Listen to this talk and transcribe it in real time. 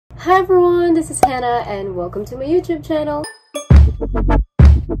Hi everyone, this is Hannah and welcome to my YouTube channel.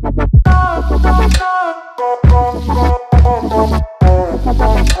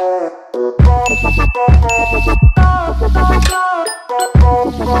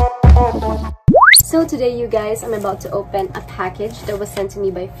 So today you guys, I'm about to open a package that was sent to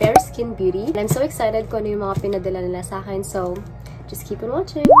me by Fairyskin Beauty. And I'm so excited kung ano yung mga pinadala nila sa akin, so just keep on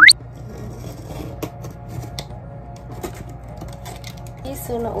watching.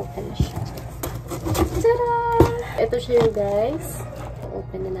 So na-open na siya. Tada! Ito siya yung guys.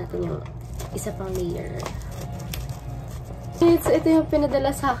 Open na natin yung isa pang layer. So ito yung pinadala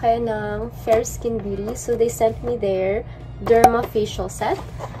sa akin ng Fairyskin Beauty. So they sent me their Derma facial set.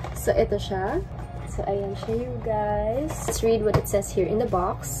 So ito siya. So ayan siya you guys. Let's read what it says here in the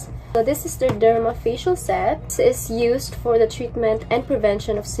box. So this is their Derma facial set. This is used for the treatment and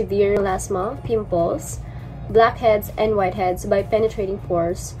prevention of severe melasma, pimples, blackheads and whiteheads by penetrating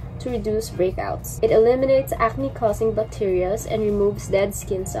pores to reduce breakouts. It eliminates acne-causing bacteria and removes dead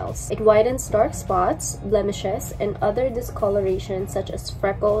skin cells. It whitens dark spots, blemishes, and other discoloration such as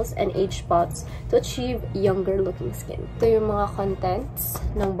freckles and age spots to achieve younger-looking skin. Ito yung mga contents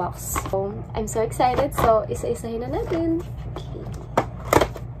ng box. So, I'm so excited. So, isa-isahin na natin. Okay.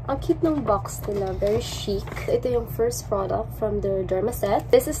 Ang cute ng box nila, very chic. Ito yung first product from their Derma set.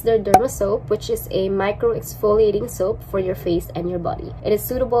 This is their Derma soap, which is a micro-exfoliating soap for your face and your body. It is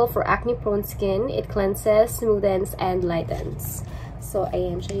suitable for acne-prone skin. It cleanses, smoothens, and lightens. So,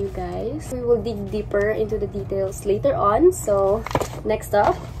 ayan siya you guys. We will dig deeper into the details later on. So, next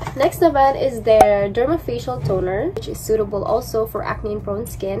up. Next naman is their Derma facial toner, which is suitable also for acne-prone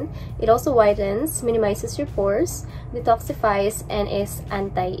skin. It also whitens, minimizes your pores, detoxifies, and is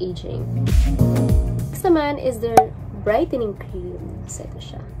anti-aging. Next naman is their brightening cream. So, ito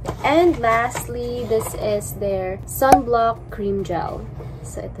siya. And lastly, this is their sunblock cream gel.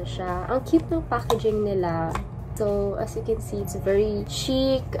 So, ito siya. Ang cute ng packaging nila. So, as you can see, it's very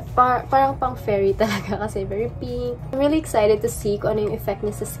chic. Parang pang fairy talaga kasi very pink. I'm really excited to see kung ano yung effect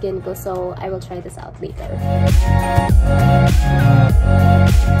niya sa skin ko. So, I will try this out later.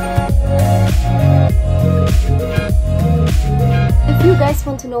 If you guys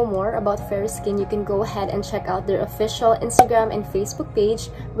want to know more about Fairyskin, you can go ahead and check out their official Instagram and Facebook page,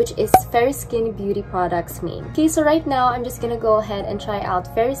 which is Fairyskin Beauty Products Main. Okay, so right now, I'm just gonna go ahead and try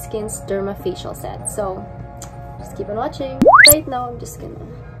out Fairyskin's Derma facial set. So, just keep on watching. Right now, I'm just gonna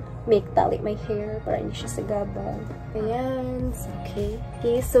tali my hair para hindi siya sagabal. Ayan. Okay.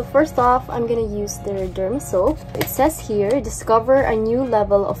 Okay, so first off, I'm gonna use their Derma soap. It says here, discover a new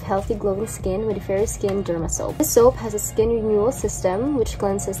level of healthy glowing skin with Fairyskin Derma soap. This soap has a skin renewal system which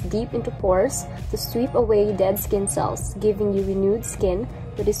cleanses deep into pores to sweep away dead skin cells, giving you renewed skin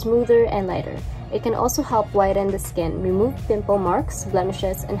that is smoother and lighter. It can also help whiten the skin, remove pimple marks,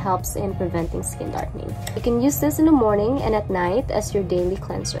 blemishes, and helps in preventing skin darkening. You can use this in the morning and at night as your daily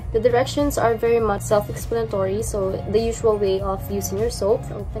cleanser. The directions are very much self-explanatory, so the usual way of using your soap.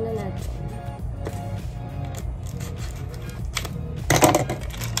 Open na natin.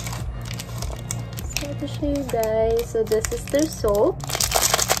 So, to show you guys, so this is their soap.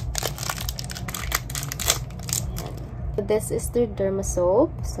 This is their Derma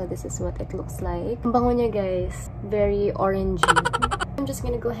soap. So this is what it looks like. Ang bango niya guys. Very orangey. I'm just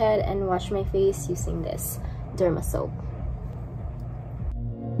gonna go ahead and wash my face using this Derma soap.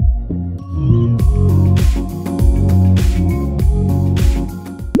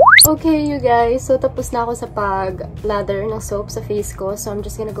 Okay you guys, so tapos na ako sa pag-lather ng soap sa face ko. So I'm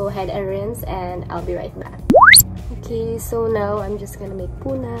just gonna go ahead and rinse and I'll be right back. Okay, so now I'm just gonna make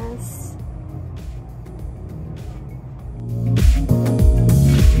punas.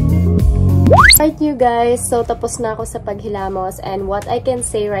 Alright you guys, so tapos na ako sa paghilamos and what I can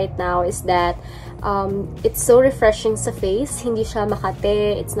say right now is that it's so refreshing sa face. Hindi siya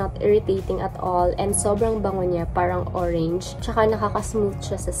makate, it's not irritating at all, and sobrang bango niya, parang orange. Tsaka nakaka-smooth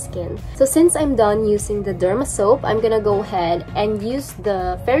siya sa skin. So since I'm done using the Derma soap, I'm gonna go ahead and use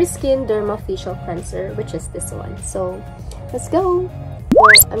the Fairyskin Derma facial cleanser, which is this one. So let's go!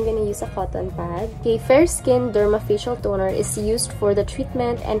 So, I'm gonna use a cotton pad. Okay, Fairyskin Derma Facial Toner is used for the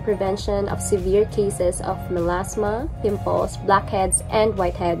treatment and prevention of severe cases of melasma, pimples, blackheads, and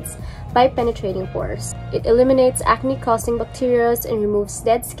whiteheads by penetrating pores. It eliminates acne-causing bacteria and removes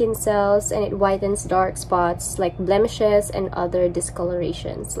dead skin cells, and it whitens dark spots like blemishes and other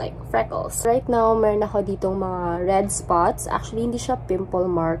discolorations like freckles. Right now, meron ako ditong mga red spots. Actually, hindi siya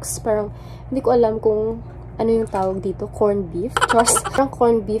pimple marks. Parang hindi ko alam kung ano yung tawag dito, corned beef. Parang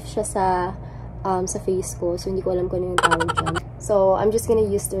corned beef siya sa face ko, so hindi ko alam kung ano yung tawag dyan. So, I'm just gonna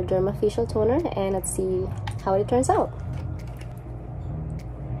use the Derma facial toner and let's see how it turns out.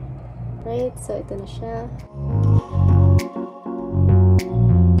 Right, so ito na siya.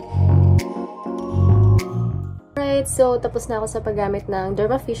 Right, so tapos na ako sa paggamit ng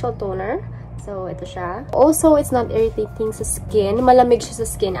Derma Facial Toner. So, ito siya. Also, it's not irritating sa skin. Malamig siya sa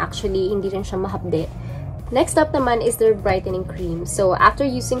skin actually. Hindi rin siya mahapde. Next up naman is their brightening cream. So, after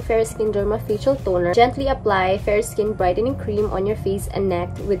using Fairyskin Derma Facial Toner, gently apply Fairyskin brightening cream on your face and neck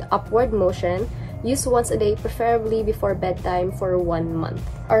with upward motion. Use once a day, preferably before bedtime for 1 month.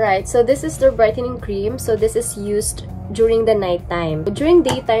 Alright, so this is their brightening cream. So, this is used during the nighttime. During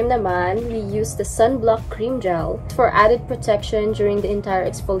daytime naman, we use the sunblock cream gel for added protection during the entire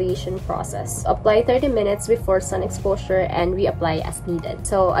exfoliation process. Apply 30 minutes before sun exposure and reapply as needed.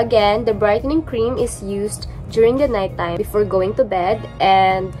 So again, the brightening cream is used during the nighttime before going to bed,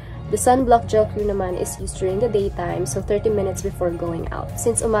 and the sunblock gel cream naman is used during the daytime, so 30 minutes before going out.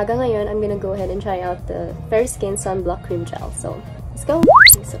 Since umaga ngayon, I'm gonna go ahead and try out the Fairyskin sunblock cream gel. So, let's go!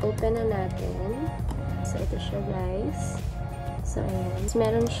 Okay, so open na natin. So, ito siya, guys. So, ayan. So,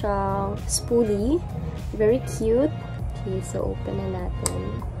 meron siyang spoolie. Very cute. Okay, so open na natin.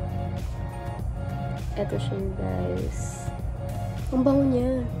 Ito siya, guys. Ang bango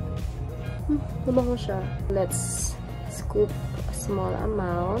niya. Mabango siya. Let's scoop a small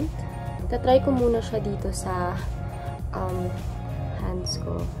amount. Tatry ko muna siya dito sa hands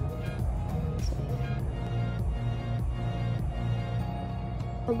ko. So,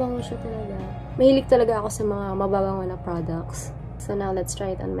 mabango siya talaga. Mahilig talaga ako sa mga mababango na products. So now, let's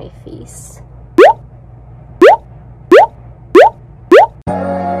try it on my face.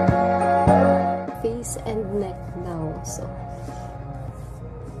 Face and neck now. So,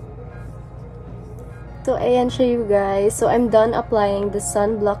 ayan siya, you guys. So, I'm done applying the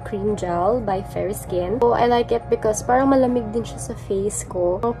Sunblock Cream Gel by Fairyskin. So, I like it because parang malamig din siya sa face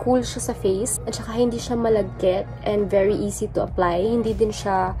ko. Ang cool siya sa face. At saka hindi siya malagkit and very easy to apply. Hindi din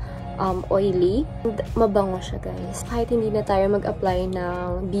siya oily. And mabango siya, guys. Kahit hindi na tayo mag-apply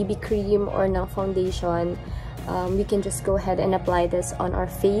ng BB cream or ng foundation, we can just go ahead and apply this on our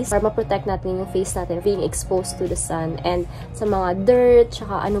face para ma-protect natin yung face natin being exposed to the sun and sa mga dirt,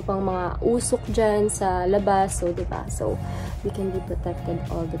 tsaka ano pang mga usok dyan sa labas. So, diba? So, we can be protected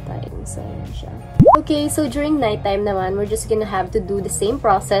all the time. So, ayan siya. Okay, so during nighttime naman, we're just gonna have to do the same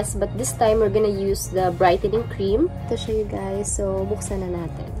process, but this time, we're gonna use the brightening cream. Ito siya, you guys. So, buksan na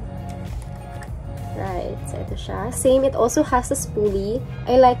natin. Right, so ito siya. Same, it also has a spoolie.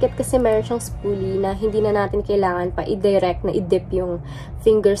 I like it kasi meron siyang spoolie na hindi na natin kailangan pa i-direct na i-dip yung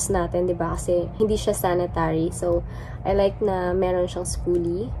fingers natin, diba? Kasi hindi siya sanitary. So, I like na meron siyang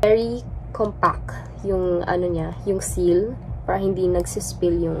spoolie. Very compact yung ano niya, yung seal, para hindi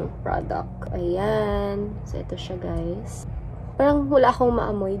nagsispill yung product. Ayan. So, ito siya, guys. Parang wala akong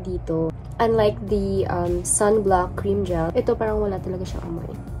maamoy dito. Unlike the sunblock cream gel, ito parang wala talaga siyang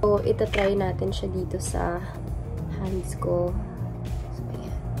amoy. So, itatry natin siya dito sa hands ko. So, ayan.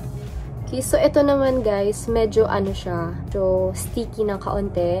 Okay, so ito naman, guys, medyo ano siya, medyo sticky ng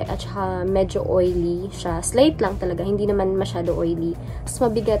kaunti, at saka medyo oily siya. Slight lang talaga, hindi naman masyado oily. Mas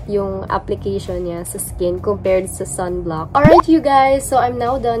mabigat yung application niya sa skin compared sa sunblock. Alright, you guys, so I'm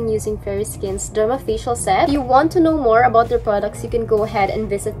now done using Fairyskin's Derma Facial Set. If you want to know more about their products, you can go ahead and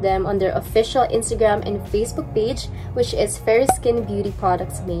visit them on their official Instagram and Facebook page, which is Fairyskin Beauty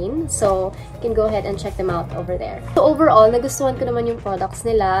Products Main. So, you can go ahead and check them out over there. So, overall, nagustuhan ko naman yung products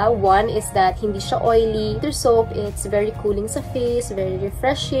nila. One is that hindi siya oily. Their soap, it's very cooling sa face, very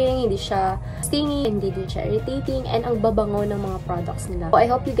refreshing, hindi siya stingy, hindi din siya irritating, and ang babango ng mga products nila. So, I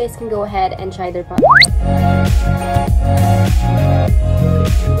hope you guys can go ahead and try their products.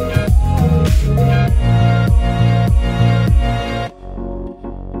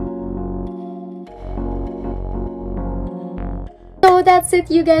 So that's it,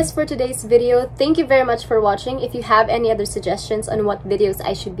 you guys, for today's video. Thank you very much for watching. If you have any other suggestions on what videos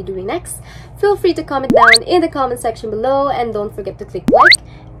I should be doing next, feel free to comment down in the comment section below, and don't forget to click like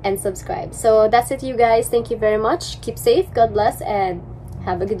and subscribe. So that's it, you guys. Thank you very much. Keep safe, God bless, and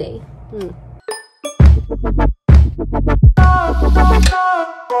have a good day.